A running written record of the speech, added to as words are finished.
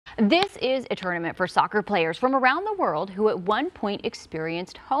This is a tournament for soccer players from around the world who at one point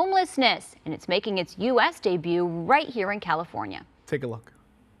experienced homelessness, and it's making its U.S. debut right here in California. Take a look.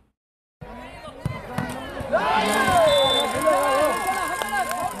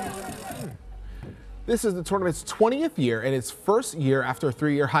 This is the tournament's 20th year and its first year after a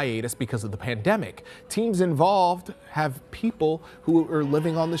 3-year hiatus because of the pandemic. Teams involved have people who are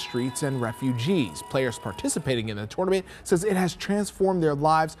living on the streets and refugees. Players participating in the tournament says it has transformed their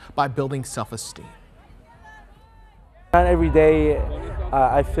lives by building self-esteem. Not every day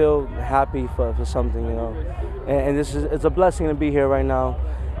I feel happy for something, you know, and it's a blessing to be here right now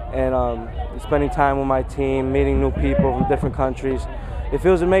and spending time with my team, meeting new people from different countries. It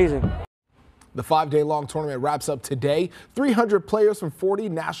feels amazing. The 5-day-long tournament wraps up today. 300 players from 40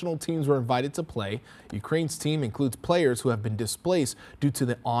 national teams were invited to play. Ukraine's team includes players who have been displaced due to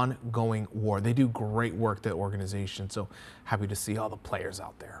the ongoing war. They do great work, the organization, so happy to see all the players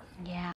out there. Yeah.